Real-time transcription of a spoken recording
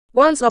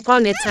Once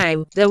upon a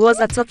time, there was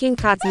a talking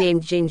cat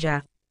named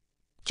Ginger.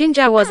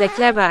 Ginger was a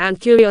clever and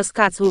curious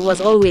cat who was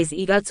always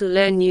eager to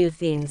learn new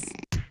things.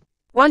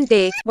 One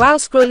day, while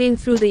scrolling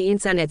through the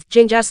internet,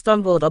 Ginger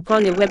stumbled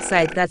upon a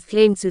website that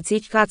claimed to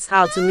teach cats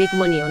how to make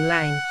money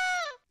online.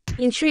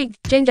 Intrigued,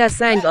 Ginger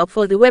signed up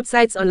for the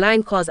website's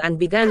online course and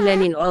began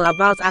learning all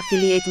about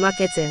affiliate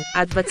marketing,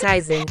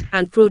 advertising,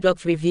 and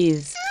product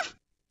reviews.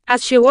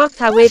 As she worked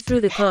her way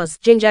through the course,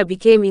 Ginger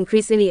became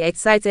increasingly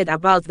excited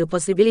about the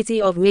possibility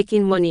of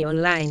making money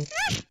online.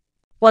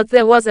 But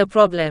there was a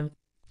problem.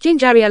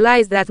 Ginger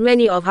realized that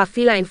many of her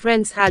feline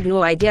friends had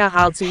no idea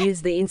how to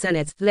use the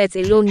internet, let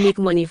alone make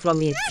money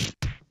from it.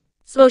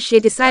 So she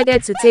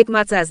decided to take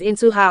matters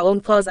into her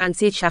own paws and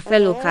teach her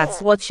fellow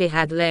cats what she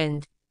had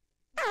learned.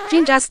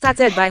 Ginger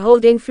started by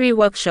holding free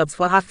workshops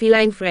for her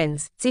feline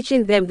friends,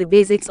 teaching them the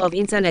basics of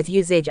internet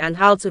usage and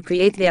how to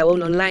create their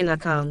own online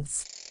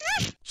accounts.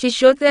 She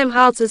showed them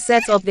how to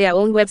set up their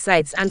own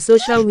websites and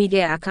social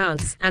media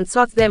accounts, and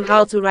taught them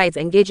how to write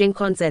engaging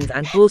content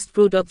and post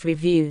product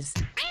reviews.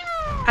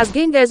 As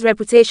Ginger's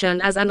reputation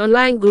as an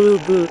online guru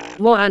grew,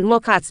 more and more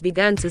cats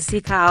began to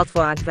seek her out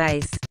for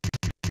advice.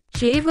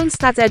 She even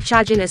started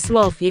charging a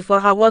small fee for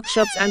her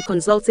workshops and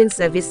consulting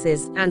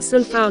services, and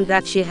soon found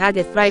that she had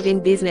a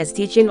thriving business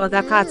teaching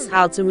other cats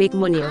how to make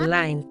money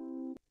online.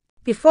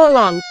 Before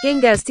long,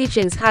 Ginger's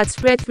teachings had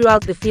spread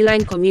throughout the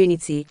feline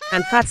community,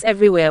 and cats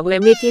everywhere were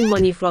making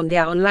money from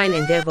their online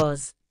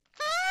endeavors.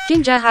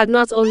 Ginger had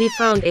not only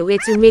found a way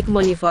to make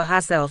money for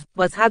herself,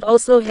 but had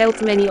also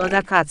helped many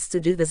other cats to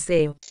do the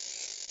same.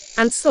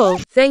 And so,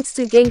 thanks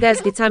to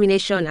Ginger's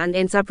determination and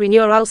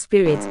entrepreneurial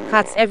spirit,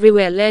 cats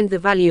everywhere learned the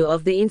value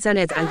of the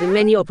internet and the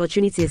many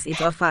opportunities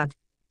it offered.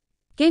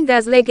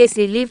 Ginger's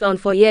legacy lived on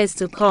for years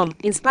to come,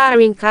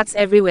 inspiring cats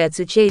everywhere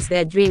to chase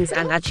their dreams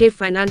and achieve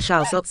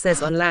financial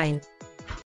success online.